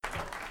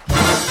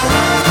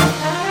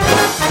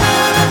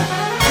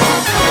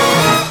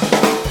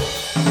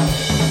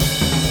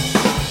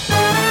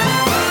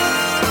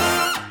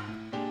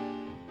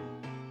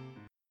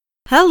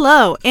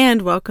Hello,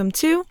 and welcome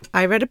to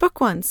I Read a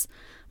Book Once.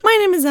 My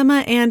name is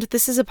Emma, and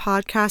this is a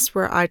podcast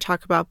where I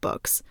talk about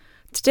books.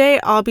 Today,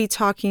 I'll be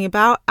talking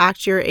about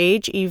Act Your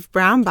Age, Eve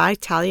Brown by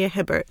Talia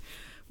Hibbert,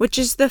 which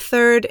is the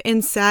third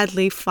and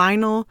sadly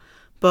final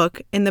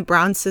book in the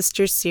Brown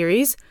Sisters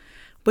series,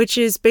 which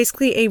is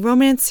basically a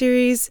romance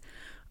series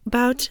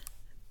about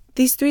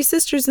these three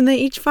sisters and they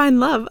each find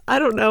love. I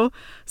don't know.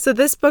 So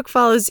this book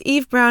follows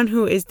Eve Brown,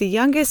 who is the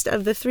youngest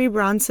of the three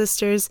Brown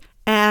sisters,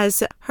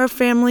 as her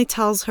family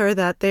tells her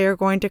that they are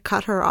going to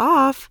cut her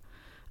off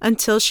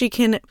until she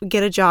can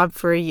get a job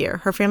for a year.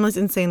 Her family's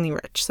insanely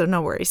rich, so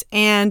no worries.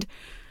 And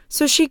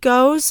so she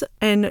goes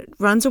and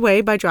runs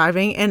away by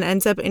driving and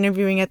ends up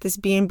interviewing at this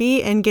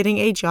B&B and getting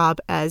a job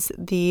as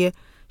the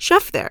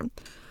chef there.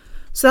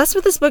 So that's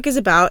what this book is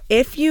about.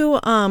 If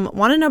you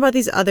want to know about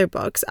these other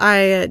books,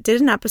 I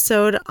did an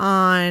episode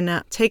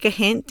on Take a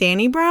Hint,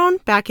 Dani Brown,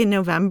 back in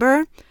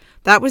November.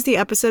 That was the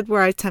episode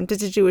where I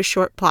attempted to do a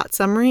short plot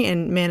summary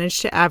and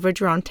managed to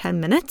average around 10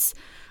 minutes.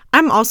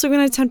 I'm also going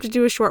to attempt to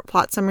do a short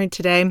plot summary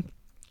today.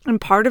 And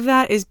part of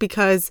that is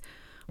because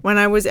when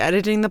I was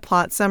editing the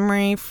plot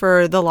summary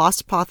for The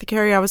Lost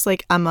Apothecary, I was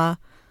like, Emma,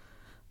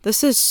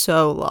 this is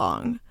so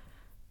long.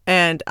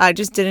 And I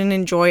just didn't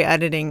enjoy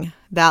editing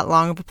that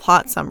long of a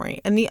plot summary.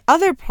 And the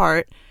other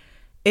part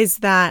is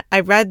that I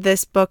read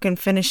this book and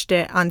finished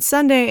it on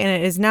Sunday, and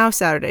it is now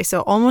Saturday,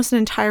 so almost an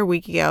entire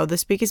week ago.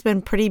 This week has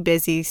been pretty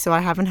busy, so I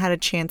haven't had a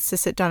chance to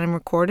sit down and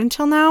record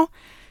until now.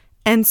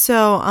 And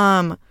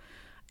so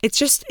it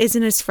just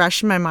isn't as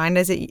fresh in my mind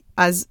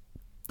as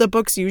the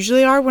books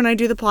usually are when I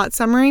do the plot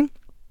summary.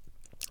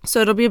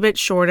 So it'll be a bit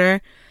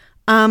shorter.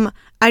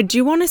 I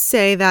do want to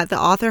say that the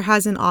author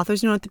has an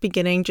author's note at the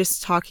beginning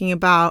just talking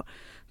about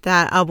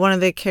that one of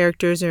the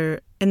characters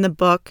in the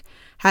book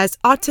has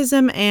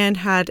autism and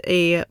had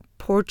a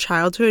poor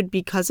childhood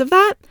because of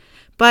that.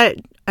 But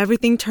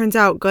everything turns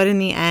out good in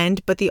the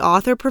end. But the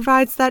author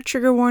provides that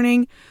trigger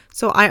warning.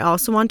 So I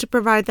also want to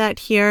provide that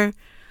here.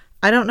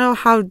 I don't know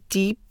how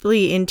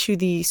deeply into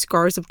the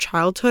scars of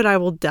childhood I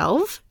will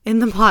delve in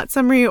the plot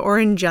summary or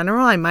in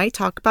general. I might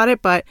talk about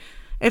it. But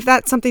if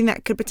that's something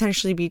that could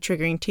potentially be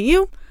triggering to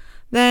you,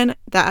 then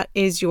that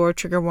is your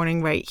trigger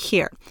warning right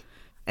here.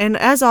 And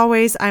as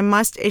always, I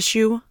must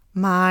issue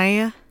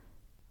my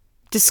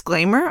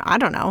disclaimer. I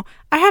don't know.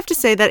 I have to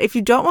say that if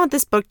you don't want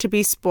this book to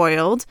be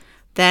spoiled,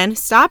 then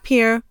stop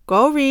here,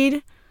 go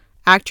read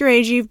Act Your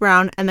Age, Eve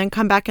Brown, and then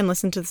come back and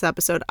listen to this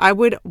episode. I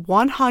would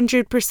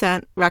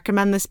 100%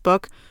 recommend this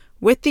book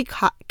with the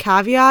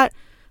caveat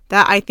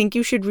that I think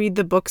you should read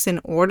the books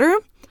in order.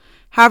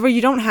 However,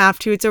 you don't have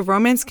to. It's a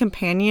romance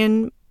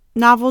companion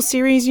novel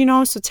series,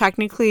 so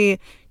technically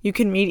you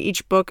can read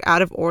each book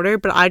out of order,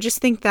 but I just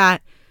think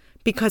that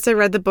because I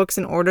read the books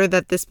in order,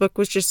 that this book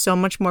was just so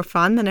much more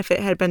fun than if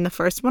it had been the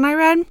first one I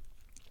read.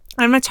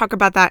 I'm going to talk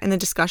about that in the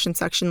discussion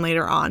section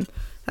later on.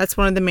 That's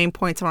one of the main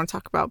points I want to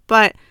talk about.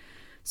 But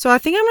so I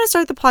think I'm going to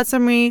start the plot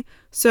summary.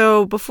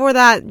 So before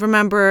that,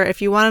 remember,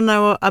 if you want to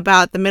know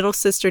about the middle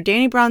sister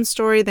Dani Brown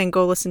story, then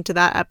go listen to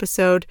that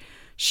episode.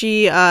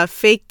 She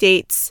fake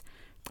dates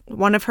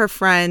one of her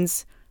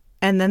friends,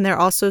 and then there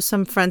are also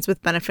some friends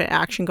with benefit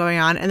action going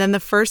on. And then the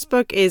first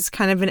book is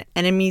kind of an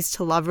enemies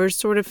to lovers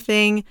sort of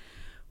thing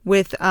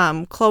with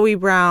Chloe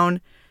Brown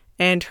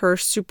and her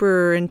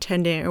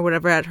superintendent or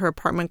whatever at her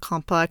apartment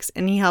complex,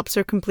 and he helps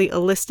her complete a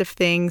list of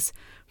things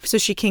so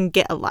she can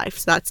get a life.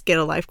 So that's Get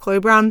a Life, Chloe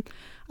Brown.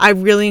 I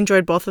really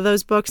enjoyed both of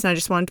those books, and I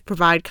just wanted to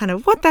provide kind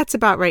of what that's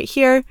about right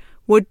here.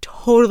 Would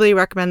totally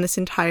recommend this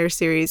entire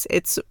series.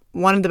 It's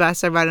one of the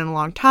best I've read in a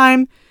long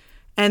time,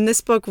 and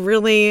this book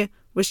really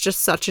was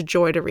just such a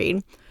joy to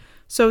read.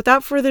 So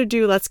without further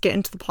ado, let's get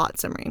into the plot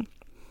summary.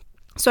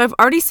 So I've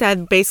already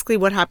said basically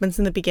what happens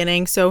in the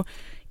beginning. So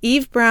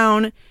Eve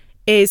Brown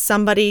is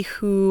somebody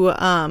who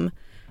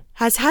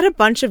has had a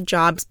bunch of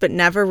jobs but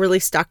never really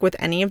stuck with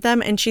any of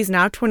them. And she's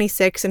now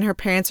 26 and her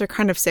parents are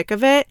kind of sick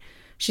of it.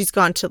 She's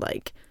gone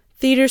to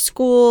theater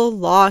school,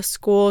 law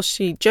school.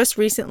 She just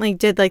recently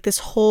did this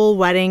whole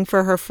wedding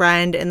for her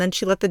friend, and then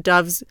she let the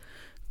doves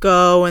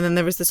go, and then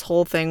there was this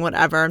whole thing,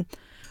 whatever.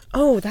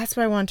 Oh, that's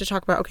what I wanted to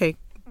talk about. Okay,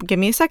 give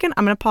me a second.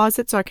 I'm going to pause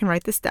it so I can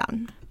write this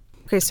down.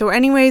 Okay, so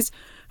anyways,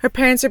 her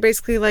parents are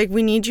basically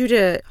we need you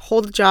to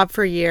hold a job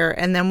for a year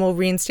and then we'll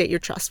reinstate your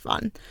trust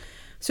fund.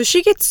 So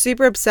she gets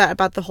super upset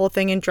about the whole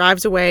thing and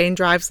drives away and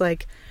drives a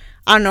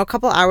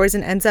couple hours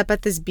and ends up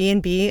at this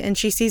B&B, and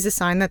she sees a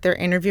sign that they're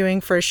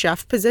interviewing for a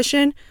chef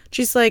position.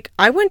 She's like,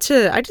 I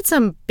did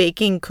some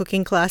baking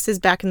cooking classes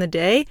back in the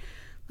day.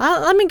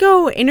 Let me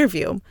go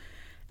interview.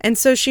 And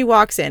so she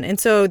walks in. And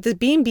so the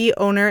B&B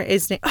owner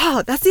is...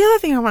 Oh, that's the other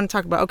thing I want to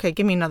talk about. Okay,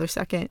 give me another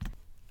second.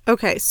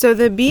 Okay, so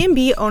the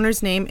B&B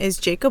owner's name is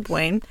Jacob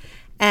Wayne,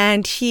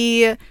 and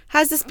he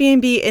has this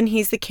B&B, and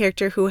he's the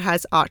character who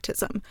has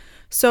autism.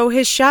 So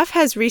his chef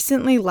has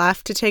recently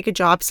left to take a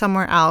job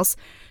somewhere else.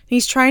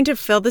 He's trying to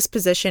fill this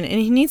position,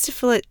 and he needs to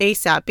fill it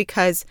ASAP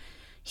because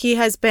he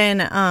has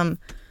been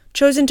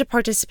chosen to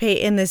participate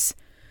in this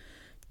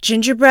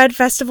gingerbread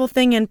festival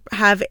thing and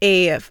have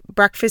a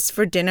breakfast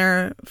for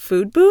dinner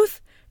food booth.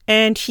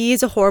 And he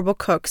is a horrible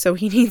cook, so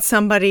he needs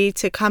somebody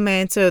to come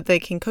in so they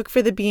can cook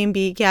for the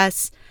B&B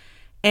guests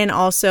and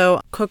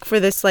also cook for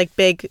this like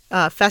big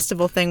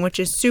festival thing, which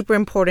is super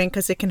important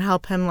because it can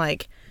help him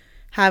like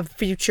have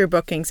future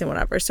bookings and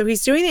whatever. So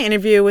he's doing the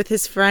interview with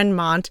his friend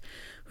Mont,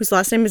 whose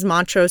last name is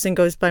Montrose and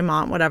goes by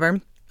Mont,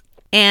 whatever.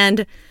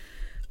 And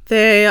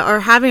they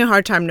are having a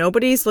hard time.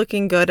 Nobody's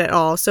looking good at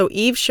all. So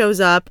Eve shows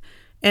up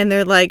and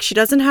they're like, she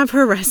doesn't have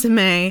her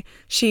resume.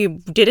 She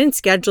didn't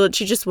schedule it.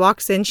 She just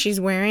walks in. She's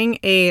wearing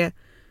a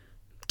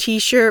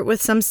t-shirt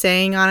with some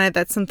saying on it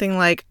that's something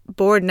like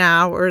bored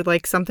now or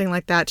like something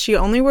like that. She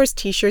only wears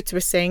t-shirts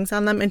with sayings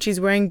on them, and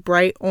she's wearing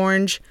bright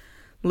orange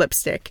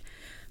lipstick.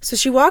 So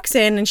she walks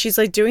in and she's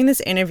like doing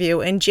this interview,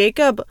 and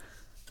Jacob,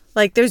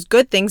 like, there's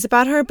good things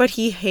about her, but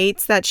he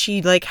hates that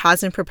she like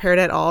hasn't prepared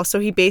at all. So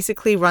he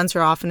basically runs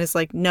her off and is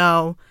like,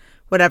 no,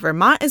 whatever.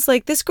 Mont is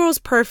like, this girl's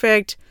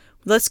perfect.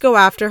 Let's go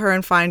after her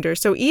and find her.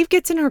 So Eve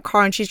gets in her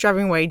car and she's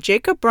driving away.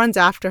 Jacob runs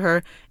after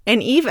her,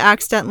 and Eve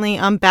accidentally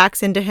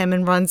backs into him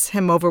and runs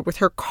him over with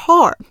her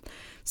car.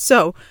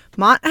 So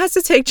Mont has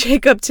to take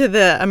Jacob to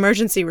the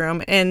emergency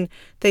room, and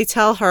they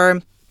tell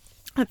her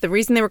that the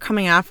reason they were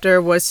coming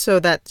after was so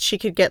that she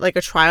could get like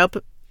a trial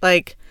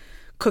like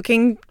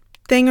cooking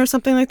thing or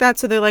something like that.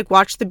 So they're like,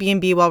 watch the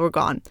B&B while we're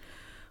gone.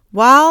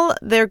 While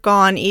they're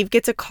gone, Eve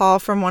gets a call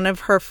from one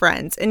of her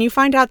friends, and you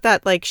find out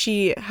that like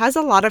she has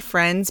a lot of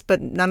friends, but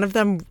none of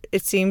them,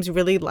 it seems,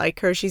 really like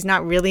her. She's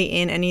not really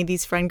in any of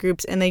these friend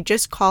groups, and they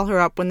just call her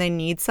up when they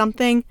need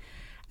something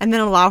and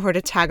then allow her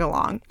to tag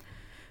along.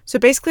 So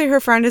basically her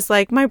friend is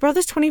like, my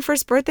brother's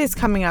 21st birthday is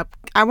coming up.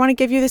 I want to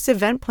give you this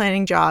event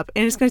planning job,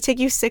 and it's going to take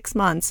you 6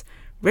 months.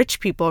 Rich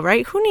people,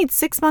 right? Who needs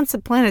 6 months to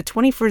plan a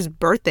 21st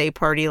birthday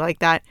party like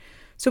that?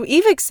 So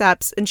Eve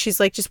accepts, and she's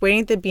like just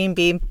waiting at the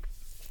B&B.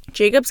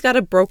 Jacob's got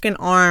a broken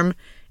arm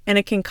and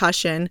a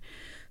concussion.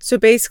 So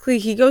basically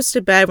he goes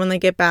to bed when they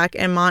get back,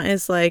 and Mont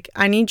is like,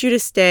 I need you to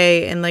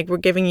stay, and like we're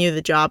giving you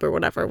the job or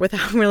whatever,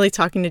 without really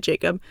talking to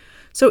Jacob.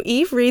 So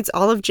Eve reads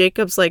all of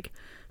Jacob's like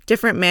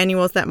different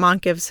manuals that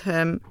Mont gives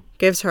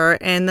her,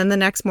 and then the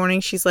next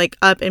morning she's like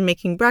up and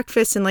making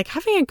breakfast and like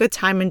having a good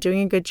time and doing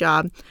a good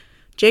job.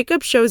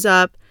 Jacob shows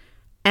up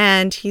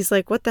and he's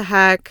like, what the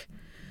heck?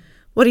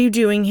 What are you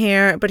doing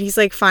here? But he's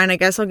like, fine, I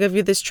guess I'll give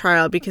you this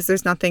trial because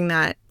there's nothing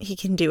that he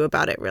can do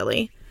about it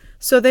really.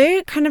 So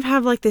they kind of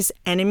have like this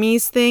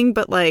enemies thing,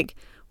 but like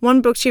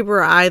one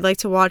booktuber I like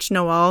to watch,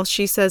 Noelle,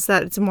 she says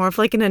that it's more of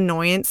like an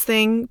annoyance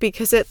thing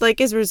because it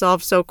like is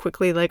resolved so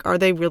quickly. Like, are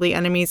they really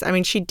enemies? I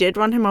mean, she did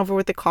run him over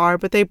with the car,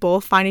 but they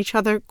both find each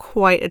other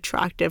quite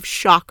attractive.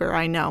 Shocker,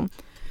 I know.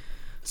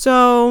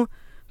 So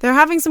they're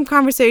having some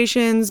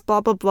conversations,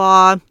 blah, blah,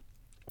 blah.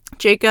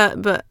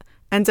 Jacob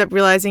ends up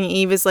realizing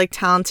Eve is like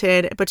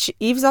talented, but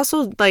Eve's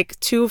also like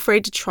too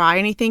afraid to try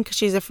anything because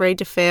she's afraid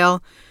to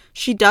fail.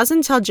 She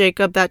doesn't tell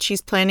Jacob that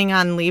she's planning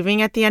on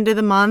leaving at the end of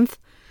the month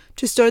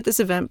to start this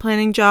event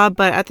planning job,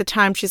 but at the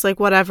time she's like,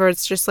 whatever,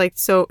 it's just like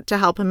so to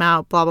help him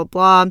out, blah, blah,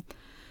 blah.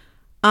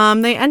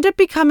 They end up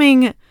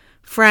becoming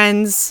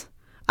friends.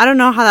 I don't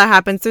know how that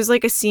happens. There's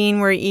like a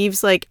scene where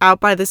Eve's like out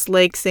by this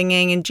lake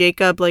singing, and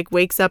Jacob like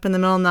wakes up in the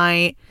middle of the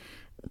night,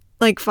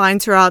 like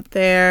finds her out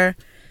there,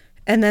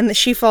 and then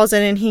she falls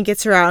in and he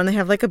gets her out, and they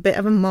have like a bit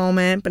of a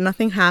moment, but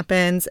nothing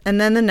happens. And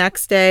then the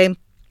next day,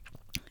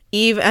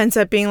 Eve ends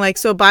up being like,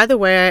 so by the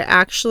way, I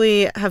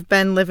actually have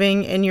been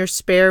living in your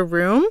spare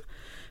room,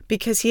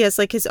 because he has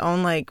like his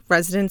own like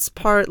residence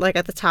part like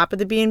at the top of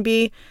the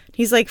B&B.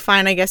 He's like,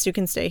 fine, I guess you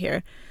can stay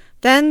here.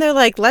 Then they're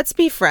like, let's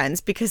be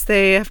friends, because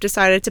they have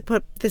decided to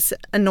put this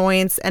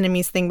annoyance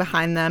enemies thing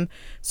behind them.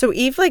 So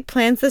Eve like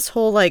plans this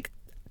whole like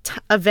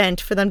event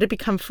for them to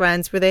become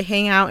friends, where they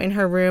hang out in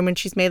her room, and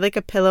she's made like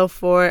a pillow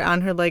for it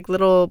on her like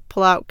little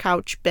pull-out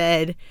couch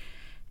bed,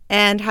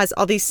 and has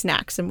all these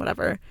snacks and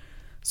whatever.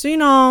 So, you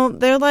know,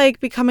 they're like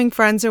becoming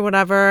friends or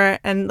whatever,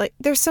 and like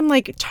there's some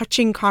like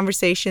touching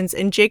conversations,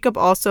 and Jacob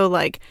also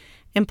like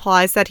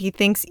implies that he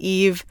thinks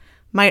Eve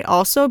might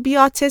also be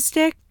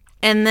autistic.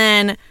 And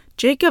then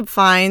Jacob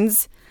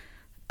finds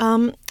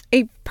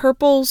a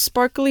purple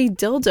sparkly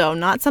dildo,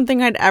 not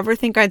something I'd ever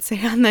think I'd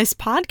say on this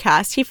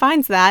podcast. He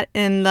finds that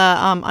in the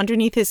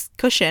underneath his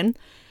cushion,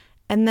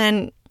 and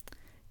then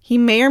he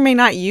may or may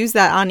not use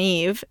that on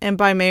Eve, and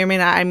by may or may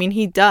not I mean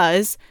he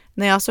does.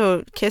 And they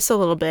also kiss a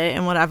little bit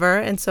and whatever.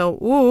 And so,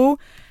 ooh.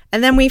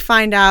 And then we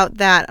find out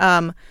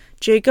that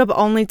Jacob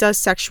only does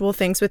sexual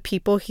things with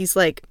people he's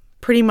like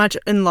pretty much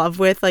in love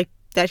with, like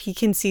that he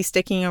can see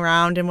sticking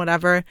around and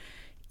whatever.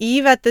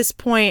 Eve at this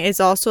point is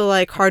also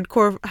like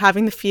hardcore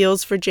having the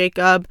feels for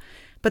Jacob.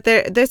 But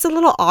there's a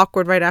little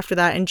awkward right after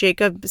that. And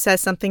Jacob says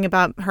something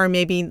about her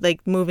maybe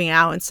like moving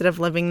out instead of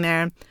living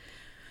there.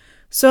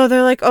 So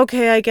they're like,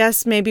 okay, I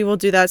guess maybe we'll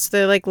do that. So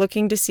they're like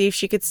looking to see if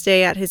she could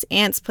stay at his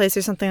aunt's place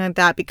or something like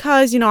that.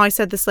 Because, you know, I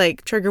said this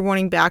like trigger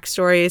warning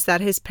backstory is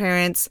that his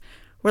parents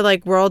were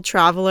like world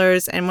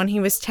travelers. And when he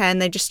was 10,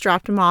 they just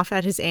dropped him off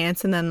at his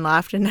aunt's and then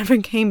left and never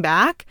came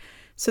back.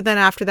 So then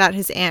after that,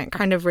 his aunt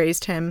kind of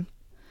raised him.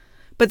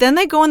 But then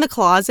they go in the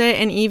closet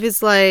and Eve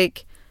is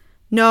like,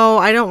 no,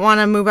 I don't want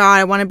to move out.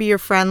 I want to be your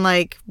friend.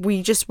 Like,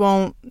 we just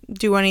won't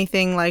do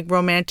anything like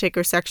romantic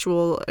or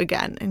sexual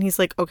again. And he's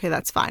like, okay,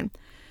 that's fine.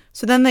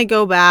 So then they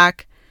go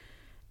back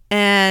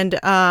and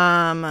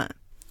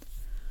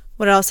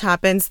what else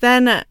happens?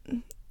 Then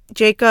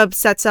Jacob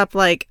sets up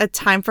like a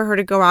time for her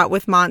to go out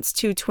with Mont's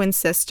 2 twin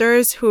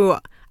sisters, who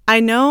I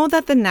know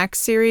that the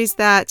next series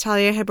that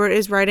Talia Hibbert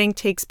is writing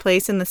takes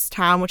place in this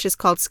town, which is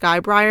called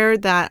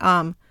Skybriar,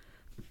 that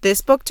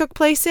this book took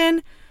place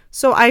in.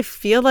 So I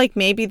feel like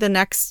maybe the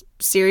next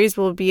series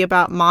will be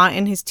about Mont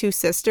and his 2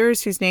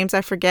 sisters, whose names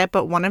I forget,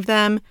 but one of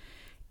them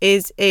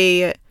is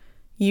a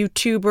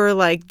YouTuber,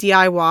 like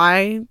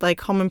DIY,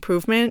 like home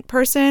improvement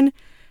person.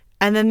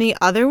 And then the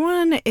other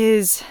one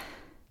is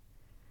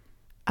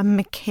a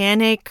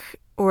mechanic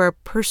or a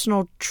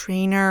personal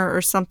trainer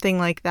or something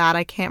like that.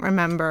 I can't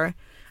remember.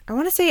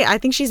 I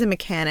think she's a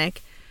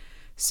mechanic.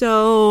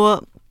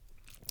 So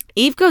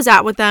Eve goes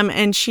out with them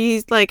and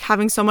she's like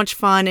having so much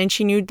fun, and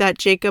she knew that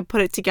Jacob put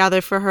it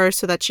together for her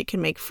so that she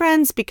can make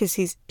friends, because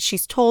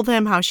she's told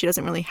him how she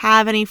doesn't really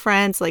have any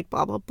friends, like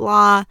blah, blah,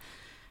 blah.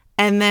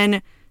 And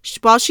then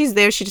while she's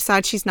there, she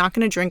decides she's not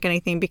going to drink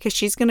anything because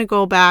she's going to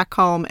go back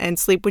home and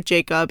sleep with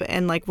Jacob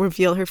and like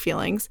reveal her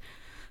feelings.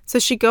 So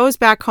she goes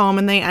back home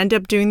and they end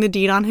up doing the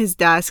deed on his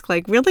desk,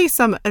 like really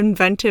some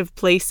inventive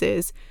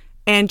places.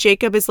 And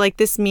Jacob is like,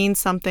 this means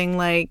something,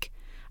 like,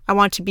 I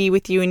want to be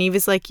with you. And Eve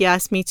is like,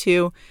 yes, me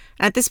too.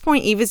 And at this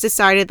point, Eve has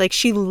decided like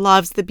she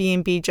loves the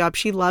B&B job.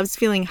 She loves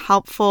feeling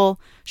helpful.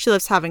 She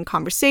loves having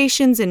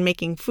conversations and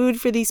making food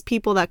for these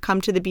people that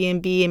come to the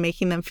B&B and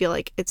making them feel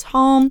like it's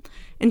home.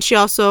 And she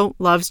also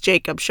loves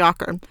Jacob,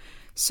 shocker.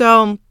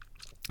 So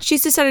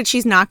she's decided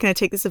she's not going to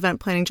take this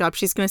event planning job.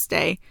 She's going to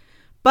stay.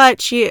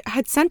 But she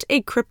had sent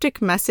a cryptic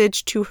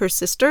message to her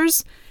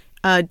sisters,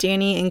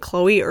 Danny and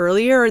Chloe,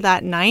 earlier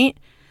that night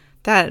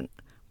that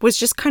was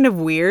just kind of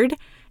weird,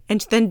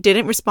 and then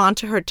didn't respond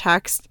to her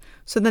text.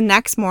 So the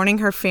next morning,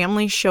 her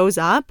family shows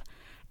up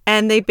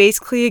and they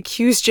basically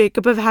accuse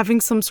Jacob of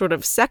having some sort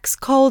of sex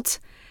cult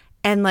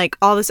and like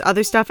all this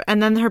other stuff.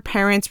 And then her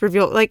parents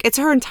reveal, like, it's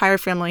her entire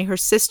family, her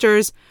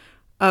sisters,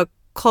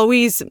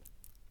 Chloe's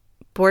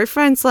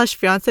boyfriend /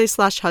 fiance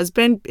 /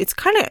 husband. It's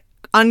kind of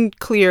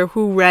unclear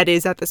who Red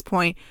is at this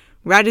point.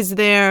 Red is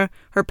there,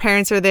 her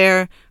parents are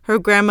there, her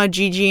grandma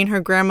Gigi and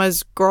her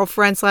grandma's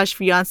girlfriend /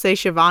 fiance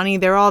Shivani,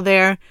 they're all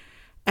there.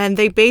 And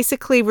they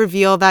basically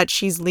reveal that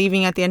she's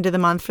leaving at the end of the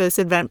month for this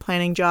event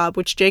planning job,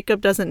 which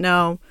Jacob doesn't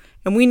know.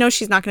 And we know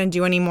she's not going to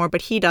do anymore,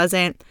 but he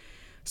doesn't.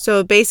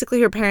 So basically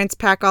her parents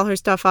pack all her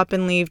stuff up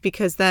and leave,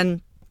 because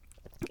then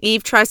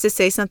Eve tries to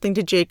say something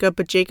to Jacob,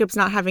 but Jacob's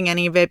not having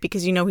any of it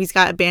because, you know, he's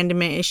got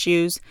abandonment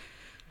issues.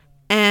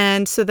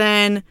 And so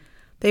then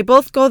they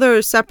both go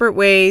their separate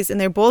ways, and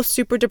they're both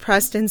super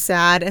depressed and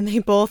sad, and they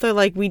both are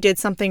like, we did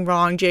something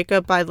wrong.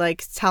 Jacob by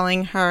like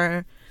telling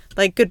her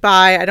like,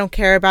 goodbye, I don't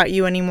care about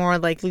you anymore,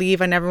 like, leave,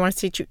 I never want to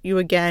see you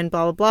again,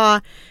 blah, blah, blah.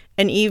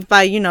 And Eve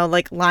by, you know,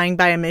 like lying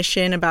by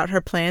omission about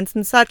her plans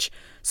and such.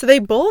 So they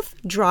both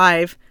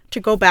drive to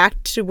go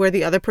back to where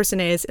the other person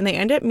is, and they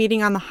end up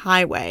meeting on the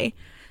highway,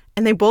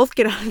 and they both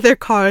get out of their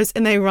cars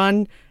and they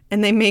run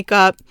and they make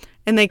up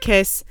and they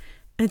kiss,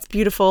 and it's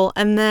beautiful.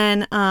 And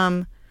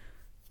then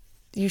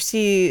you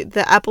see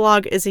the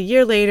epilogue is a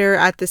year later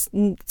at this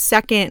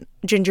second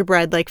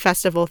gingerbread like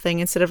festival thing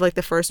instead of like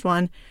the first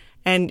one.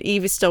 And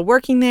Eve is still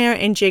working there,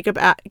 and Jacob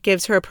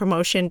gives her a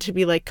promotion to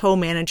be like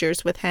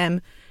co-managers with him.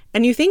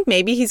 And you think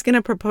maybe he's going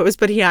to propose,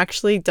 but he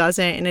actually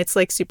doesn't. And it's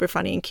like super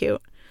funny and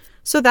cute.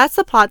 So that's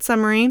the plot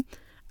summary.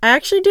 I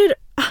actually did,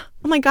 oh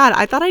my God,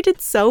 I thought I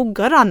did so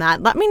good on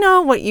that. Let me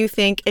know what you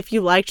think if you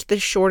liked the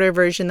shorter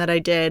version that I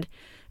did.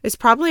 It's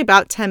probably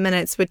about 10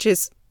 minutes, which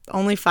is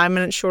only 5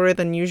 minutes shorter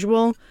than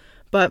usual,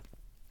 but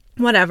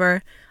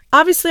whatever.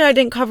 Obviously, I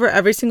didn't cover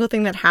every single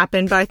thing that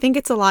happened, but I think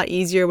it's a lot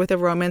easier with a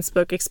romance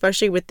book,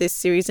 especially with this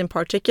series in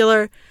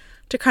particular,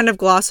 to kind of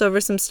gloss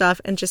over some stuff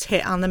and just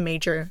hit on the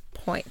major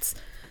points.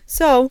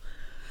 So,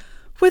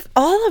 with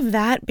all of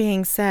that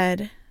being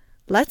said,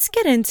 let's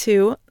get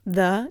into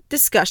the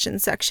discussion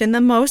section,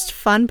 the most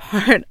fun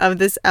part of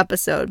this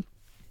episode.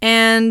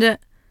 And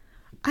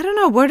I don't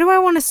know, where do I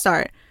want to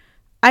start?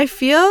 I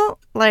feel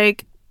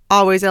like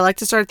always I like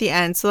to start at the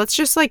end, so let's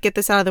just like get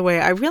this out of the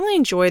way. I really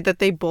enjoyed that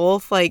they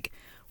both like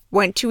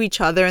went to each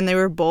other and they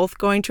were both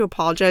going to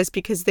apologize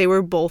because they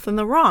were both in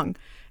the wrong.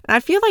 And I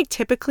feel like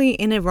typically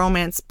in a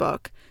romance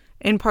book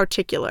in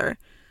particular,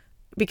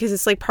 because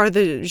it's like part of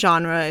the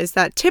genre, is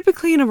that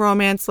typically in a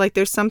romance, like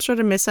there's some sort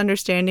of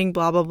misunderstanding,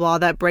 blah, blah, blah,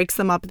 that breaks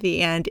them up at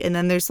the end. And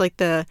then there's like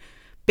the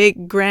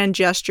big grand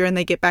gesture and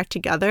they get back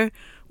together,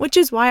 which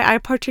is why I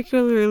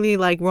particularly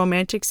like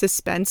romantic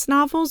suspense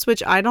novels,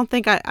 which I don't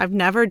think I've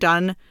never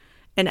done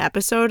an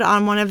episode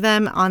on one of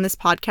them on this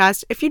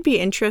podcast. If you'd be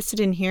interested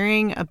in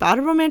hearing about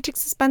a romantic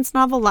suspense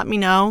novel, let me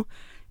know,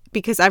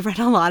 because I've read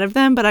a lot of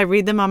them, but I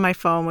read them on my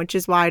phone, which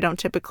is why I don't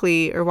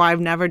typically, or why I've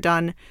never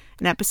done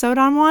an episode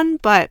on one.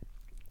 But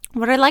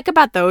what I like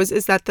about those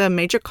is that the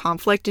major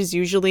conflict is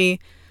usually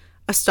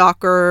a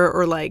stalker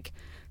or like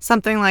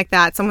something like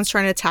that. Someone's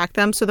trying to attack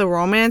them, so the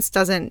romance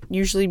doesn't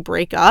usually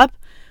break up.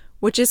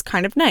 which is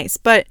kind of nice.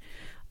 But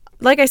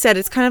like I said,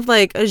 it's kind of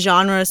like a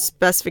genre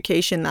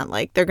specification that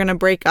like they're going to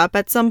break up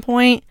at some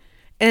point.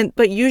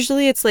 But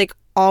usually it's like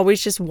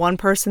always just one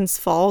person's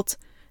fault,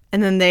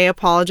 and then they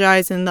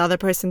apologize and the other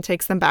person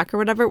takes them back or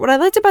whatever. What I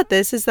liked about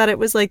this is that it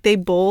was like they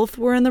both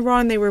were in the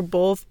wrong. They were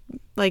both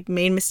like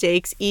made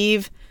mistakes.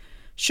 Eve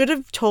should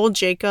have told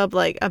Jacob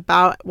like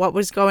about what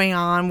was going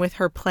on with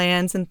her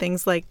plans and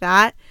things like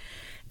that.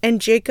 And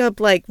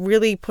Jacob like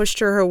really pushed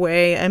her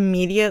away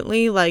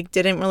immediately, like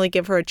didn't really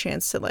give her a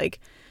chance to like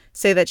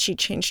say that she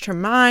changed her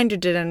mind or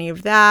did any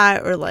of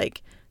that or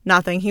like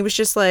nothing. He was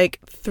just like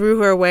threw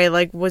her away,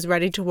 like was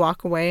ready to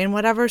walk away and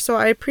whatever. So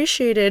I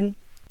appreciated,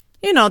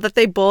 you know, that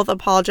they both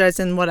apologized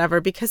and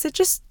whatever, because it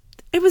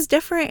was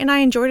different and I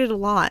enjoyed it a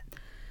lot.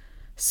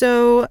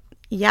 So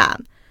yeah,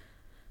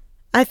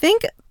 I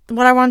think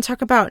what I want to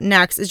talk about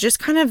next is just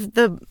kind of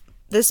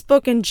this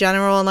book in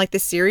general and like the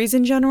series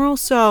in general.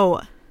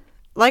 So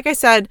like I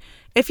said,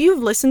 if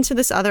you've listened to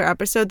this other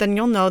episode, then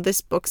you'll know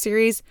this book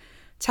series,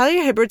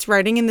 Talia Hibbert's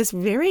writing in this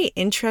very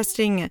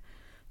interesting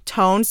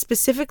tone,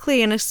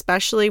 specifically and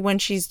especially when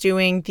she's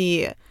doing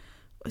the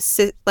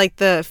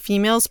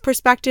female's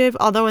perspective.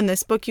 Although in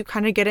this book you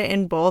kind of get it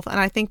in both, and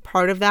I think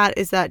part of that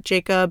is that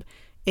Jacob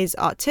is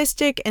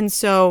autistic, and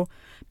so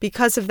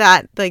because of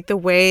that, like the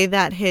way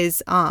that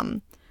his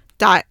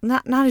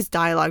not his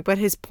dialogue, but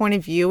his point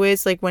of view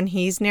is like when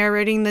he's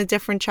narrating the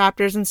different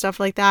chapters and stuff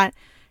like that,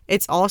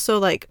 it's also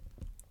like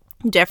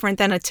different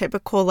than a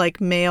typical like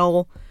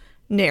male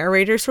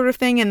narrator sort of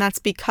thing. And that's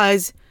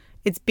because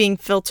it's being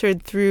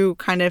filtered through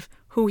kind of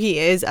who he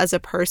is as a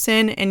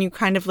person, and you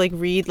kind of like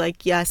read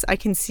like, yes, I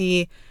can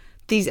see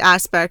these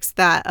aspects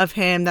that of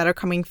him that are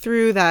coming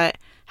through that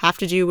have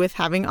to do with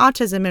having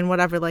autism and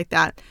whatever like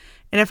that.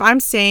 And if I'm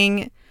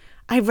saying,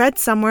 I read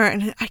somewhere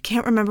and I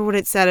can't remember what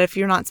it said, if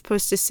you're not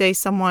supposed to say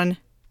someone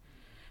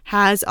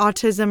has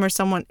autism or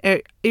someone,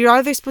 you're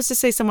either supposed to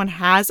say someone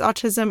has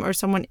autism or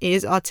someone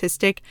is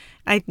autistic.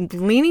 I'm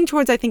leaning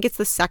towards, I think it's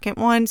the second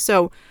one.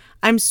 So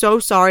I'm so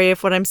sorry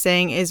if what I'm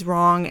saying is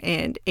wrong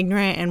and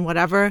ignorant and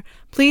whatever.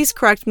 Please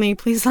correct me.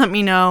 Please let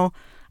me know.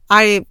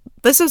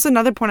 This was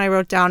another point I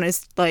wrote down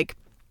is like,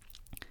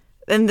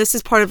 and this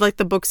is part of like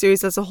the book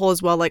series as a whole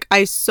as well. Like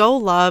I so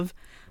love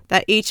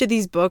that each of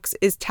these books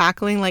is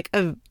tackling like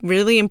a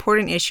really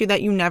important issue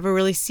that you never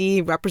really see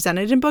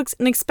represented in books,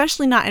 and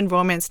especially not in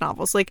romance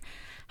novels. Like,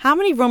 how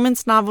many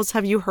romance novels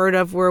have you heard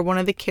of where one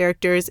of the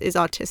characters is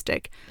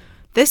autistic?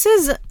 This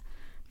is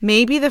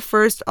maybe the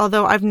first,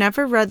 although I've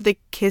never read The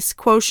Kiss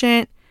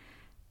Quotient,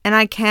 and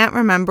I can't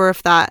remember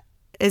if that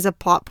is a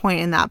plot point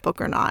in that book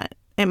or not.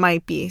 It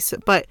might be,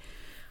 but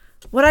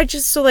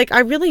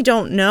I really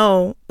don't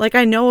know. Like,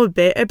 I know a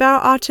bit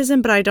about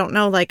autism, but I don't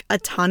know, like, a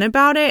ton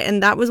about it.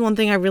 And that was one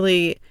thing I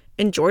really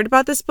enjoyed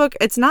about this book.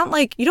 It's not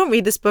like you don't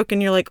read this book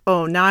and you're like,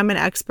 oh, now I'm an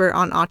expert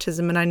on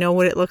autism and I know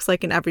what it looks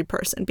like in every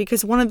person.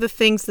 Because one of the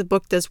things the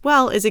book does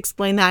well is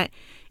explain that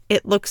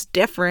it looks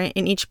different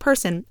in each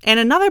person. And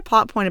another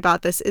plot point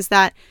about this is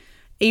that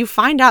you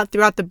find out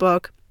throughout the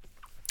book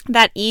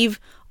that Eve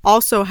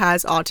also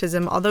has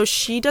autism, although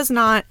she does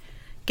not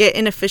get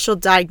an official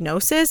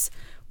diagnosis.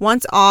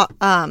 Once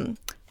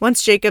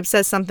Jacob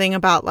says something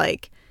about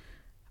like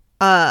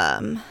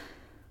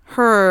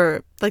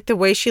her, like the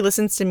way she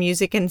listens to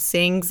music and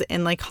sings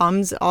and like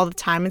hums all the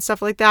time and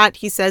stuff like that,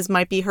 he says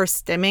might be her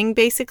stimming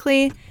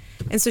basically.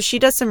 And so she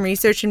does some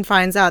research and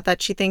finds out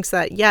that she thinks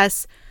that,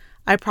 yes,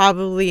 I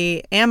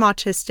probably am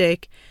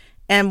autistic.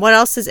 And what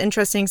else is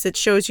interesting is it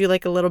shows you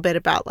like a little bit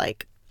about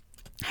like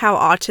how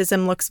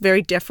autism looks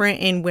very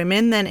different in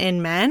women than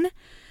in men.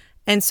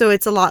 And so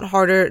it's a lot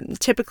harder.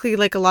 Typically,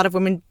 like a lot of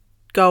women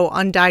go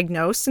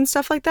undiagnosed and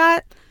stuff like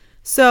that.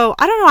 So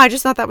I don't know, I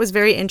just thought that was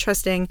very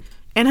interesting.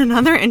 And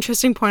another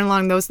interesting point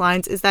along those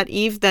lines is that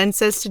Eve then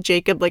says to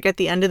Jacob, like at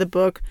the end of the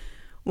book,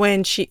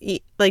 when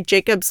she, like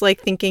Jacob's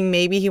like thinking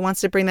maybe he wants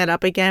to bring that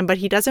up again, but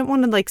he doesn't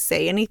want to like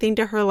say anything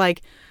to her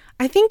like,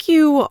 I think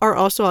you are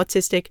also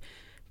autistic,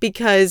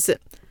 because,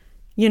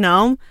 you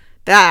know,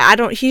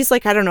 he's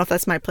like, I don't know if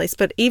that's my place.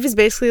 But Eve is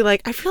basically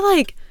like, I feel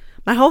like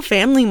my whole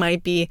family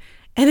might be.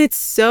 And it's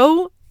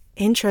so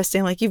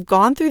interesting. Like, you've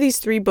gone through these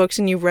 3 books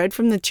and you've read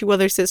from the 2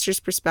 other sisters'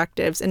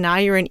 perspectives, and now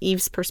you're in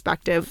Eve's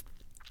perspective.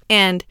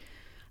 And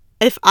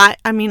if I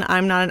mean,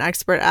 I'm not an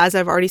expert, as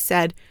I've already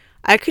said.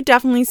 I could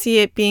definitely see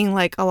it being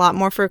like a lot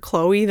more for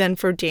Chloe than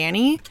for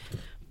Danny.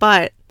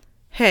 But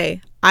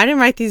hey, I didn't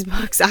write these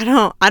books. I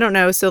don't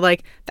know. So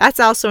like, that's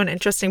also an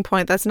interesting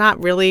point. That's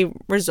not really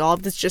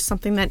resolved. It's just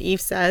something that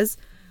Eve says.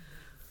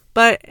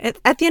 But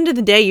at the end of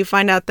the day, you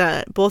find out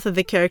that both of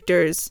the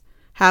characters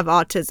have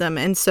autism.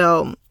 And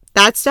so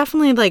that's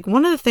definitely like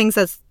one of the things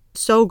that's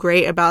so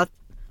great about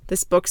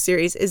this book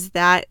series is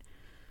that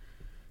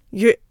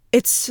you're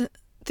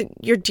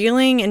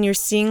dealing and you're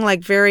seeing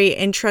like very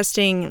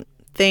interesting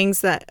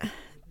things that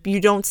you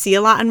don't see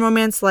a lot in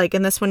romance. Like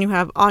in this one, you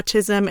have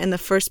autism. In the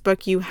first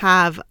book, you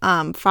have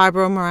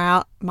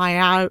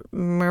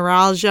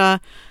fibromyalgia.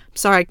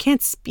 Sorry, I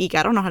can't speak.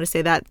 I don't know how to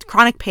say that.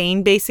 Chronic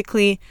pain,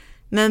 basically.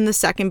 And then in the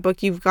second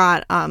book, you've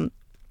got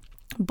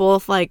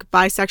both like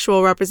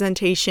bisexual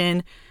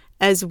representation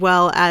as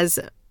well as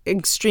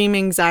extreme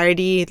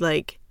anxiety,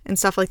 like, and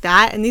stuff like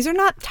that. And these are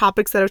not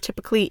topics that are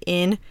typically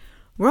in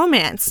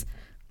romance.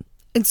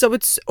 And so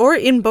or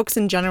in books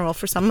in general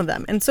for some of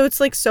them. And so it's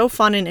like so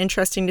fun and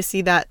interesting to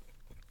see that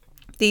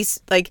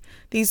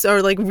these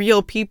are like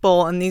real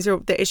people and these are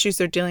the issues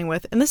they're dealing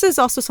with. And this is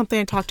also something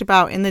I talked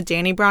about in the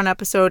Dani Brown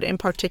episode in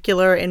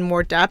particular in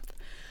more depth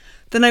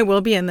than I will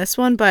be in this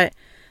one. But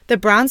the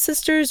Brown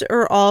sisters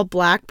are all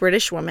Black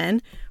British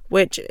women,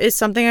 which is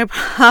something I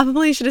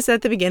probably should have said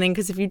at the beginning,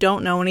 because if you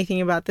don't know anything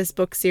about this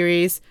book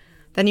series,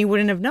 then you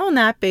wouldn't have known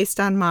that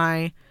based on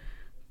my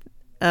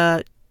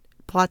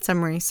plot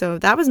summary. So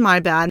that was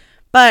my bad.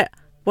 But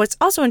what's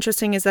also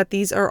interesting is that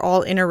these are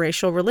all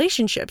interracial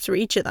relationships for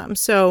each of them.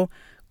 So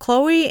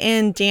Chloe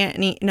and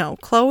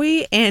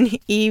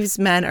Eve's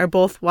men are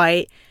both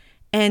white,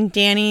 and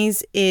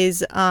Dani's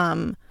is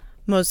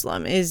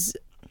Muslim.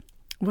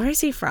 Where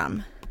is he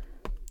from?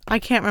 I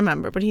can't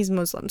remember, but he's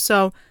Muslim.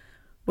 So,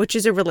 which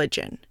is a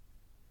religion.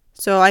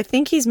 So I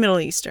think he's Middle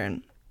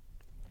Eastern,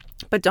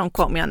 but don't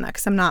quote me on that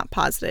because I'm not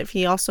positive.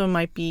 He also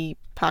might be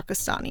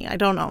Pakistani. I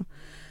don't know.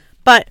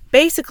 But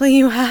basically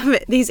you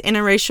have these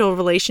interracial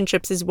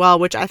relationships as well,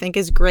 which I think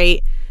is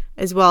great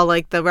as well,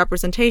 like the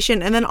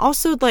representation. And then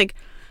also like,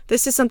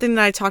 this is something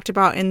that I talked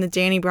about in the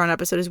Dani Brown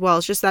episode as well.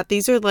 It's just that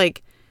these are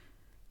like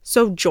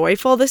so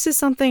joyful. This is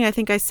something I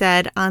think I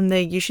said on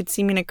the You Should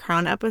See Me in a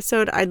Crown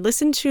episode. I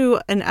listened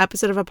to an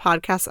episode of a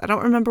podcast. I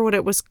don't remember what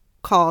it was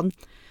called,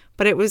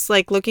 but it was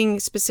like looking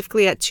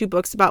specifically at 2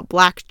 books about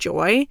Black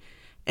joy.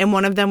 And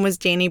one of them was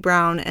Dani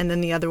Brown, and then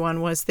the other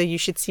one was the You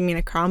Should See Me in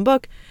a Crown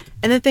book.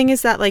 And the thing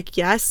is that, like,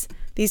 yes,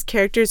 these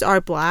characters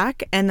are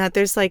Black, and that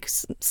there's, like,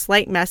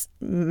 slight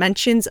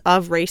mentions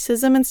of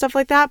racism and stuff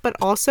like that, but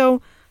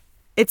also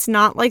it's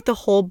not like the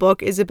whole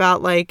book is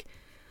about, like,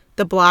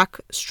 the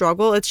Black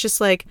struggle. It's just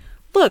like,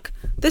 look,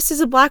 this is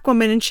a Black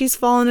woman, and she's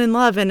fallen in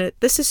love, and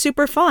this is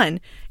super fun.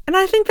 And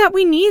I think that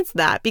we need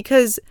that,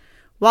 because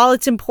while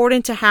it's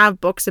important to have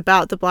books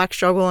about the Black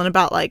struggle and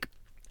about, like,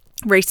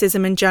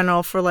 racism in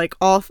general for like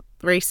all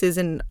races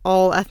and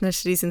all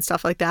ethnicities and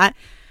stuff like that,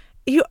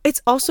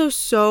 it's also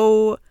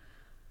so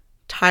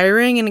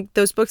tiring, and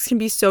those books can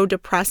be so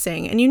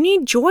depressing, and you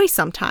need joy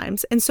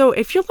sometimes. And so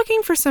if you're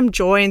looking for some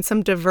joy and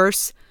some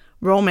diverse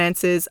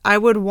romances, I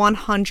would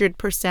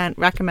 100%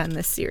 recommend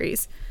this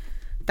series.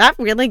 That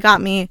really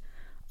got me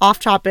off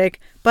topic,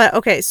 but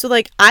okay, so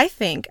like I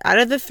think out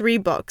of the 3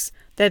 books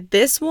that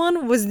this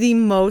one was the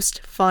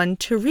most fun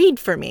to read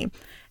for me.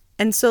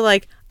 And so,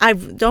 like,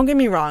 don't get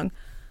me wrong,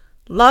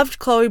 loved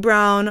Chloe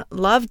Brown,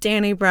 loved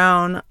Dani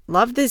Brown,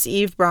 loved this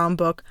Eve Brown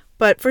book,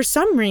 but for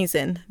some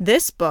reason,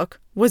 this book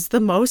was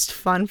the most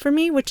fun for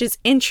me, which is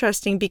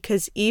interesting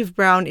because Eve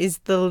Brown is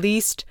the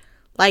least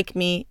like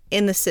me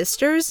in the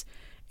sisters,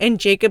 and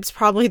Jacob's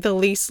probably the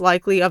least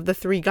likely of the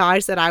 3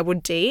 guys that I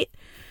would date.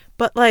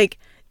 But, like,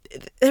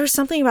 there's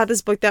something about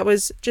this book that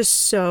was just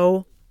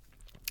so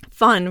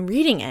fun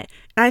reading it.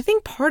 And I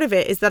think part of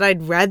it is that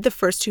I'd read the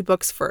first 2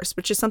 books first,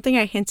 which is something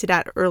I hinted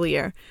at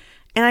earlier.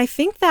 And I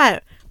think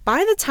that by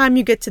the time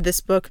you get to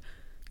this book,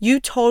 you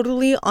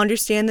totally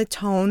understand the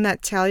tone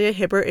that Talia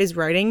Hibbert is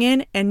writing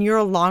in, and you're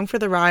along for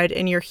the ride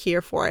and you're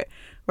here for it.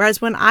 Whereas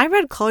when I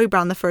read Chloe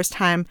Brown the first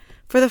time,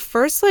 for the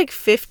first like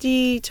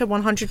 50 to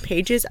 100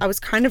 pages, I was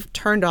kind of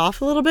turned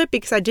off a little bit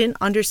because I didn't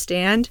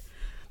understand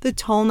the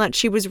tone that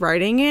she was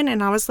writing in.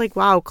 And I was like,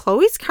 wow,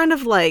 Chloe's kind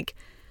of like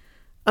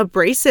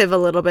abrasive a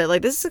little bit,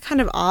 like this is kind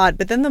of odd.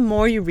 But then the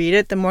more you read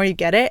it, the more you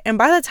get it, and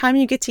by the time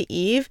you get to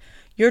Eve,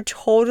 you're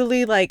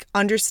totally like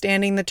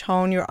understanding the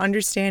tone, you're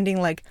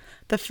understanding like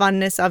the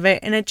funness of it,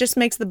 and it just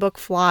makes the book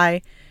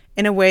fly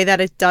in a way that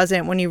it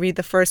doesn't when you read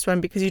the first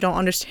one, because you don't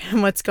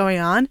understand what's going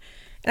on.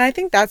 And I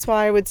think that's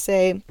why I would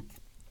say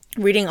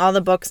reading all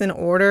the books in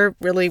order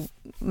really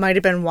might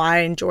have been why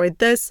I enjoyed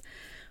this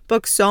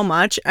book so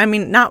much. I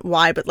mean, not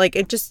why, but like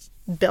it just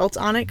built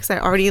on it because I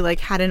already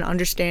like had an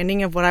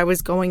understanding of what I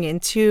was going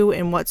into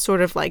and what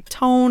sort of like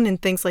tone and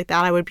things like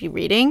that I would be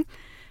reading.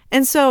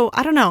 And so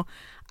I don't know,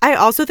 I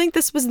also think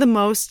this was the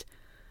most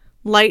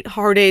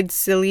lighthearted,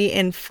 silly,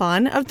 and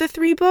fun of the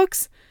 3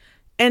 books.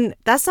 And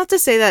that's not to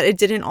say that it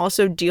didn't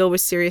also deal with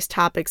serious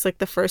topics like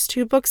the first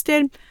 2 books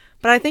did,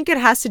 but I think it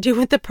has to do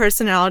with the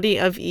personality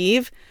of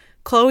Eve.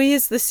 Chloe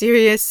is the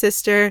serious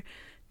sister.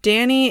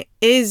 Dani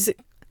is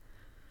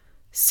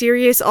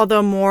serious,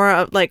 although more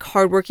of like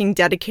hardworking,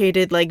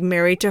 dedicated, like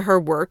married to her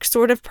work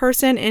sort of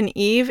person. And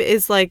Eve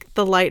is like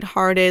the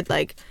lighthearted,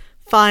 like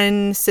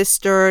fun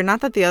sister.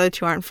 Not that the other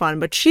 2 aren't fun,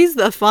 but she's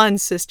the fun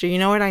sister, you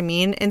know what I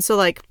mean? And so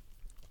like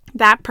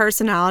that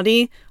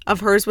personality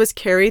of hers was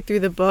carried through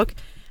the book,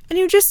 and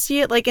you just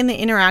see it like in the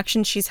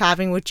interactions she's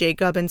having with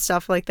Jacob and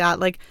stuff like that.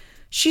 Like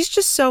she's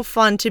just so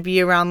fun to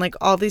be around, like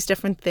all these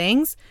different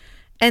things.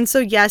 And so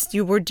yes,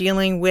 you were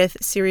dealing with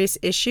serious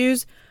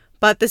issues,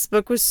 but this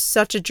book was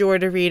such a joy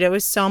to read. It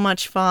was so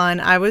much fun.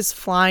 I was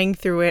flying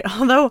through it.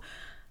 Although,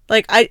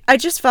 like, I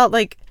just felt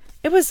like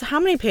it was how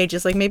many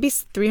pages? Like maybe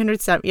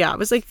 370. Yeah, it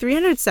was like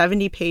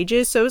 370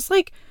 pages. So it was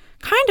like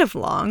kind of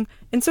long.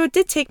 And so it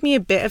did take me a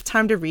bit of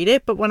time to read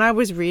it. But when I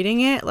was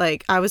reading it,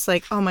 like, I was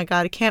like, oh my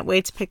God, I can't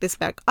wait to pick this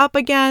back up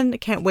again. I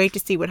can't wait to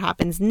see what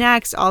happens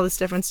next. All this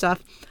different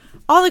stuff.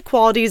 All the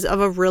qualities of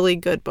a really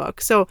good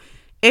book. So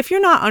if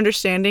you're not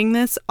understanding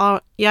this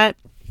yet,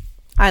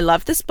 I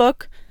love this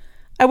book.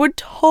 I would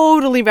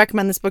totally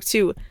recommend this book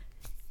to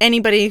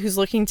anybody who's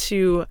looking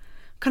to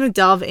kind of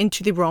delve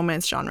into the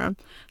romance genre.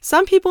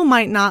 Some people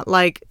might not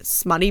like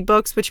smutty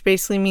books, which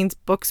basically means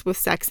books with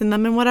sex in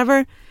them and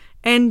whatever.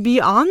 And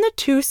beyond the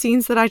 2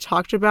 scenes that I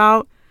talked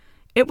about,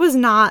 there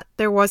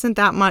wasn't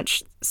that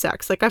much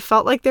sex. Like, I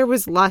felt like there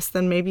was less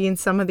than maybe in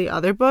some of the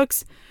other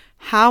books.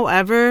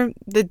 However,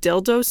 the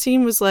dildo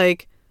scene was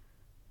like,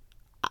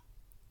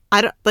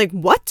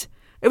 what?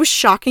 It was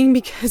shocking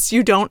because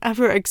you don't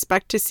ever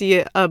expect to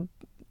see a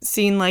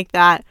scene like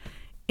that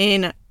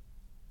in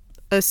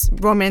a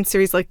romance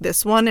series like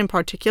this one in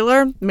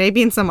particular.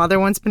 Maybe in some other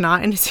ones, but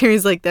not in a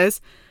series like this.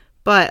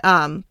 But,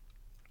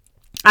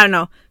 I don't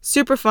know.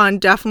 Super fun.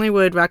 Definitely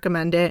would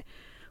recommend it.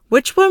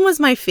 Which one was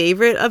my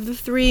favorite of the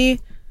 3?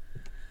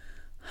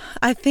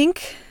 I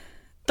think,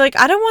 like,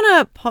 I don't want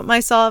to put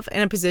myself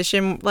in a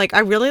position, like, I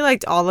really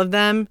liked all of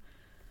them.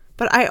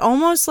 But I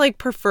almost, like,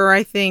 prefer,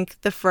 I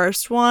think, the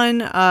first one,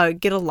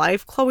 Get a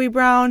Life, Chloe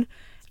Brown.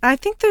 And I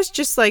think there's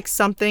just, like,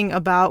 something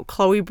about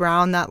Chloe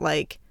Brown that,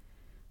 like,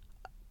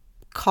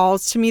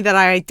 calls to me that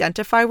I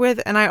identify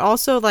with. And I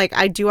also, like,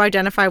 I do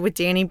identify with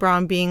Dani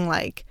Brown being,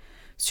 like,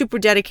 super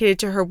dedicated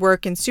to her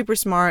work and super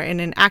smart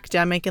and an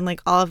academic and,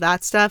 like, all of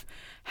that stuff.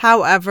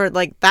 However,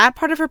 like, that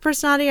part of her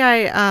personality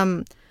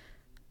I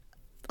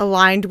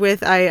aligned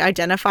with, I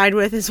identified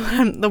with is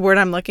the word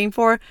I'm looking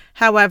for.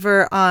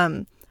 However,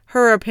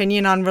 her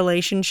opinion on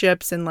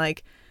relationships and,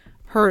 like,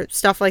 her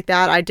stuff like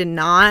that, I did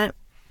not.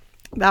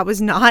 That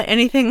was not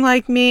anything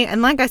like me.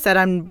 And like I said,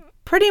 I'm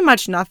pretty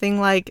much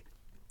nothing like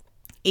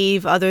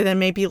Eve other than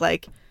maybe,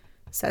 like,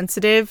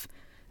 sensitive.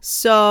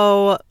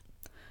 So,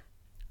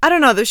 I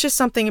don't know. There's just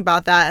something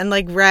about that. And,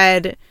 like,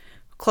 Red,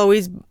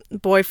 Chloe's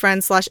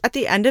boyfriend / at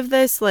the end of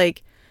this,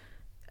 like,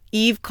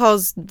 Eve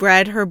calls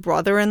Red her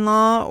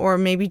brother-in-law, or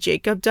maybe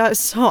Jacob does.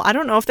 So I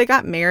don't know if they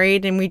got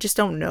married and we just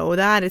don't know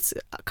that. It's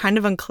kind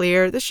of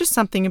unclear. There's just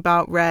something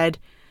about Red,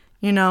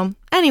 you know.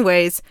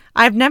 Anyways,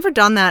 I've never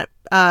done that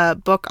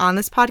book on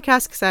this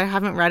podcast because I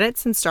haven't read it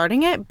since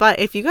starting it. But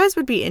if you guys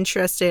would be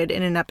interested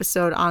in an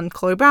episode on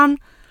Chloe Brown,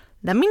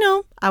 let me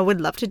know. I would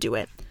love to do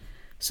it.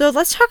 So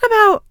let's talk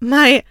about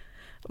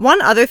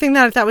one other thing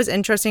that I thought was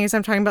interesting is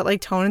I'm talking about,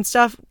 like, tone and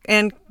stuff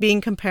and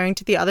comparing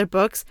to the other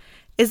books,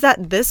 is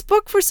that this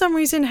book, for some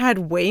reason, had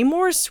way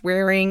more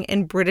swearing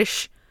and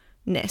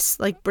Britishness,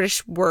 like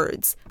British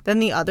words, than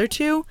the other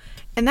 2.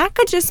 And that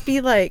could just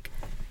be, like,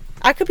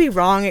 I could be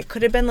wrong. It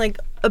could have been, like,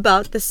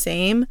 about the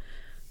same.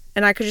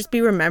 And I could just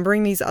be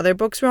remembering these other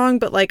books wrong.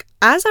 But, like,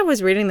 as I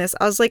was reading this,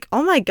 I was like,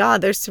 oh my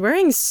God, they're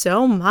swearing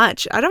so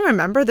much. I don't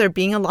remember there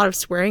being a lot of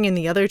swearing in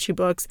the other 2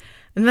 books.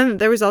 And then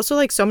there was also,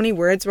 like, so many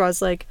words where I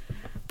was like,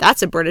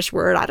 that's a British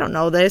word. I don't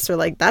know this. Or,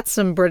 like, that's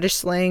some British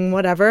slang,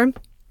 whatever.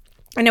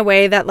 In a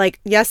way that, like,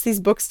 yes, these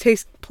books take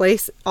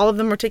place, all of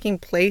them were taking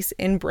place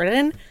in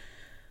Britain,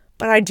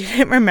 but I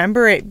didn't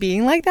remember it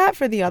being like that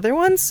for the other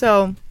ones.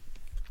 So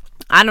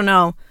I don't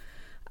know.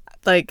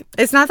 Like,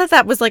 it's not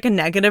that was, like, a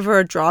negative or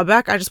a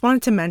drawback. I just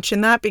wanted to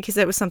mention that because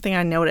it was something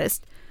I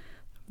noticed.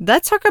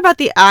 Let's talk about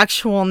the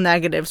actual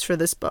negatives for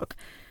this book.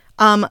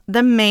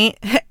 The main,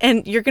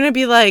 and you're going to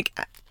be like,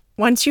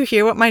 once you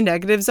hear what my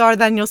negatives are,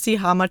 then you'll see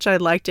how much I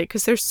liked it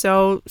because they're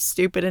so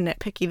stupid and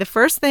nitpicky. The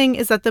first thing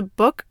is that the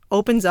book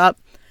opens up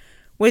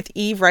with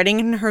Eve writing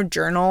in her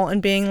journal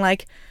and being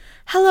like,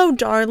 hello,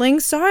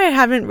 darling. Sorry I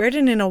haven't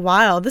written in a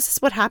while. This is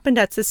what happened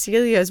at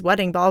Cecilia's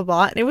wedding, blah, blah,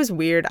 blah. And it was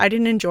weird. I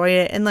didn't enjoy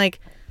it. And,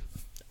 like,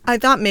 I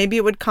thought maybe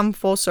it would come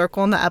full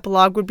circle and the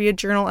epilogue would be a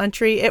journal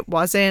entry. It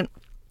wasn't.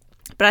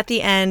 But at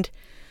the end,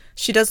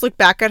 she does look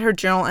back at her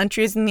journal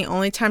entries, and the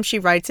only time she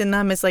writes in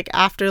them is, like,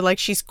 after, like,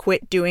 she's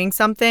quit doing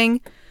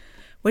something,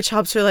 which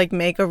helps her, like,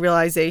 make a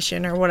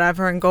realization or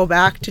whatever and go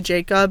back to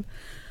Jacob.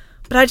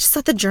 But I just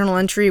thought the journal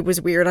entry was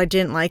weird. I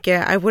didn't like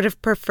it. I would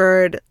have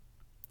preferred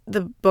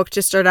the book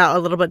to start out a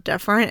little bit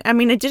different. I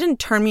mean, it didn't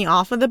turn me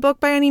off of the book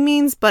by any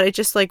means, but it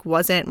just, like,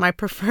 wasn't my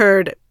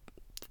preferred,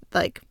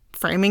 like,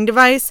 framing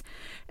device.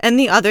 And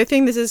the other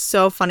thing, this is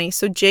so funny.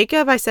 So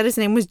Jacob, I said his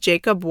name was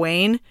Jacob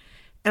Wayne.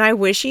 And I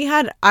wish he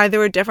had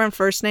either a different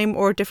first name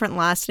or a different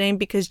last name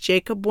because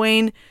Jacob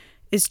Wayne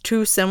is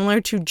too similar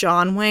to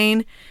John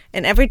Wayne.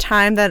 And every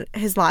time that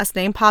his last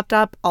name popped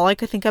up, all I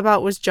could think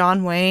about was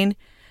John Wayne.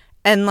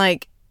 And,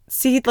 like,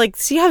 see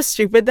how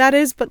stupid that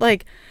is? But,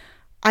 like,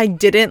 I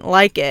didn't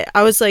like it.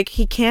 I was like,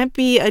 he can't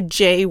be a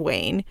J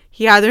Wayne.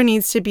 He either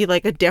needs to be,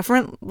 like, a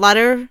different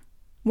letter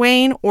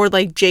Wayne or,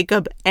 like,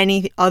 Jacob,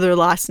 any other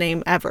last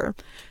name ever.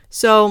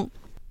 So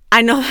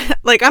I know that,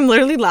 like, I'm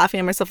literally laughing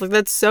at myself. Like,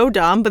 that's so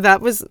dumb, but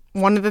that was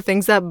one of the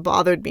things that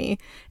bothered me.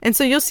 And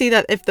so you'll see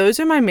that if those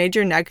are my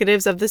major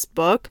negatives of this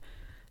book,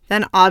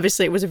 then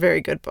obviously it was a very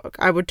good book.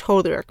 I would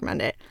totally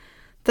recommend it.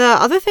 The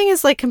other thing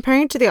is, like,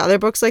 comparing it to the other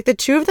books, like, the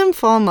two of them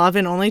fall in love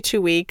in only 2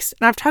 weeks.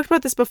 And I've talked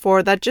about this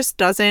before. That just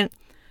doesn't...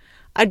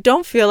 I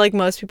don't feel like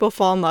most people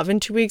fall in love in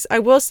 2 weeks. I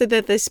will say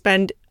that they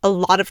spend a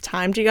lot of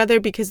time together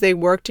because they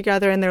work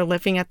together and they're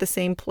living at the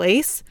same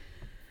place.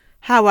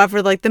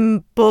 However, like,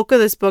 the bulk of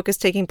this book is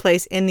taking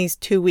place in these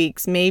 2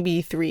 weeks,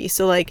 maybe 3.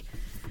 So, like,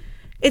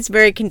 it's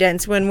very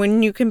condensed.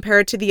 When you compare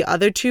it to the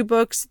other 2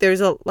 books,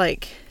 there's a,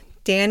 like...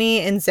 Danny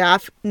and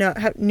Zaf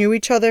knew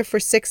each other for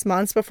 6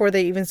 months before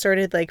they even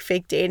started, like,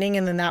 fake dating.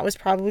 And then that was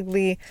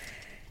probably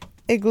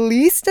at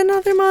least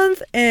another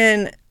month.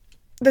 And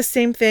the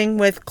same thing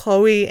with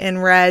Chloe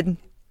and Red.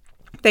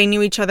 They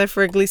knew each other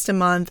for at least a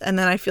month. And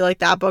then I feel like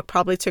that book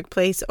probably took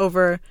place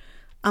over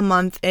a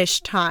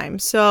month-ish time.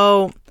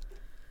 So,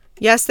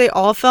 yes, they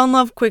all fell in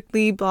love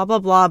quickly, blah, blah,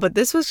 blah. But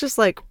this was just,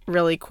 like,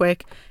 really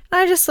quick.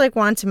 I just, like,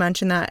 wanted to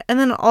mention that. And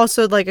then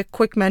also, like, a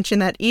quick mention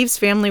that Eve's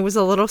family was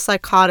a little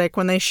psychotic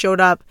when they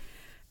showed up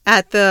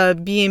at the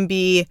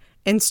B&B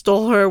and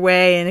stole her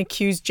away and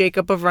accused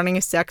Jacob of running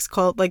a sex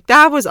cult. Like,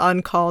 that was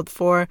uncalled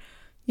for.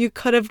 You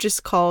could have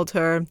just called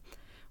her.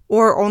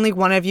 Or only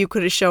one of you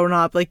could have shown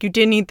up. Like, you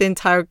didn't need the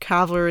entire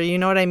cavalry. You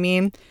know what I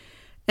mean?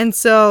 And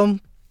so,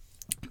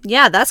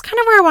 yeah, that's kind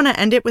of where I want to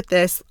end it with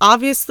this.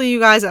 Obviously, you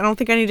guys, I don't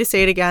think I need to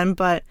say it again,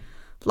 but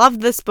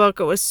loved this book.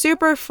 It was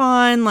super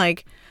fun.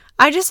 Like,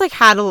 I just, like,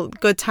 had a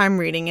good time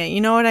reading it.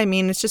 You know what I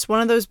mean? It's just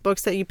one of those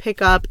books that you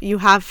pick up, you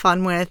have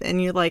fun with,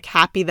 and you're, like,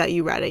 happy that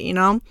you read it, you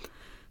know?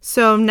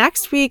 So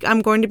next week,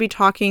 I'm going to be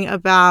talking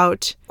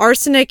about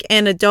Arsenic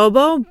and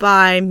Adobo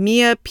by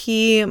Mia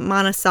P.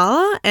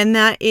 Manasala. And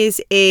that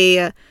is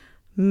a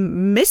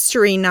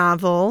mystery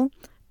novel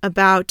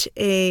about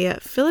a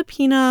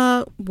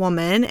Filipina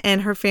woman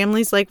and her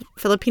family's, like,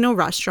 Filipino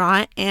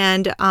restaurant.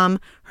 And her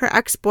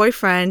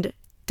ex-boyfriend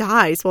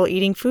dies while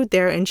eating food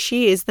there, and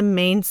she is the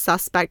main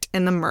suspect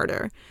in the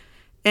murder.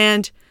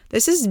 And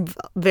this is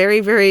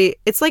very, very,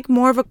 it's like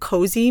more of a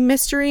cozy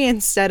mystery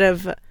instead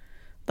of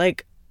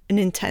like an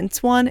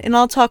intense one, and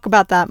I'll talk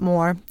about that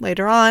more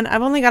later on.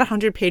 I've only got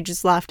 100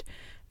 pages left,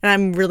 and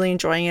I'm really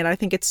enjoying it. I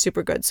think it's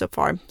super good so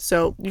far,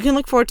 so you can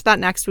look forward to that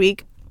next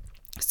week.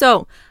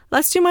 So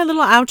let's do my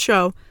little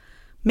outro.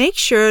 Make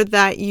sure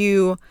that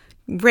you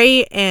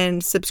rate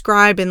and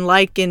subscribe and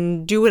like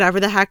and do whatever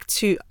the heck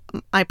to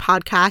my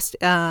podcast.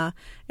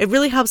 It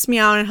really helps me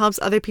out and helps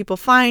other people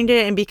find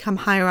it and become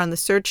higher on the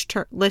search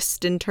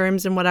list in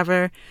terms and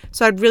whatever.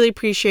 So I'd really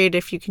appreciate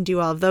if you can do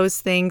all of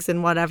those things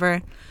and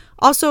whatever.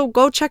 Also,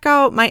 go check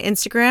out my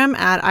Instagram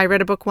at I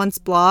Read a Book Once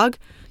blog.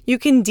 You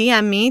can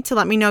DM me to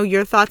let me know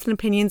your thoughts and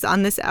opinions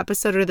on this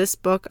episode or this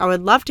book. I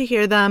would love to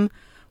hear them.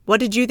 What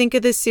did you think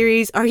of this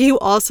series? Are you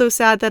also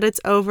sad that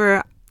it's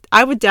over?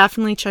 I would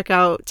definitely check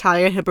out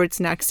Talia Hibbert's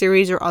next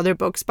series or other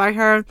books by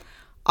her.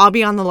 I'll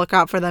be on the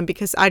lookout for them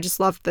because I just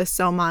loved this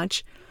so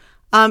much.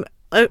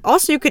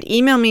 Also, you could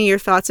email me your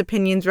thoughts,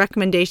 opinions,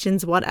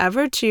 recommendations,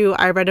 whatever to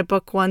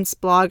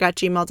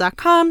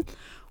ireadabookOnceblog@gmail.com,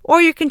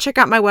 or you can check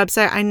out my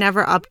website. I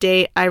never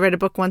update,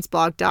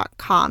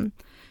 ireadabookOnceblog.com.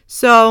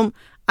 So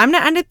I'm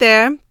going to end it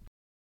there,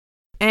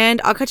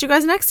 and I'll catch you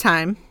guys next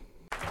time.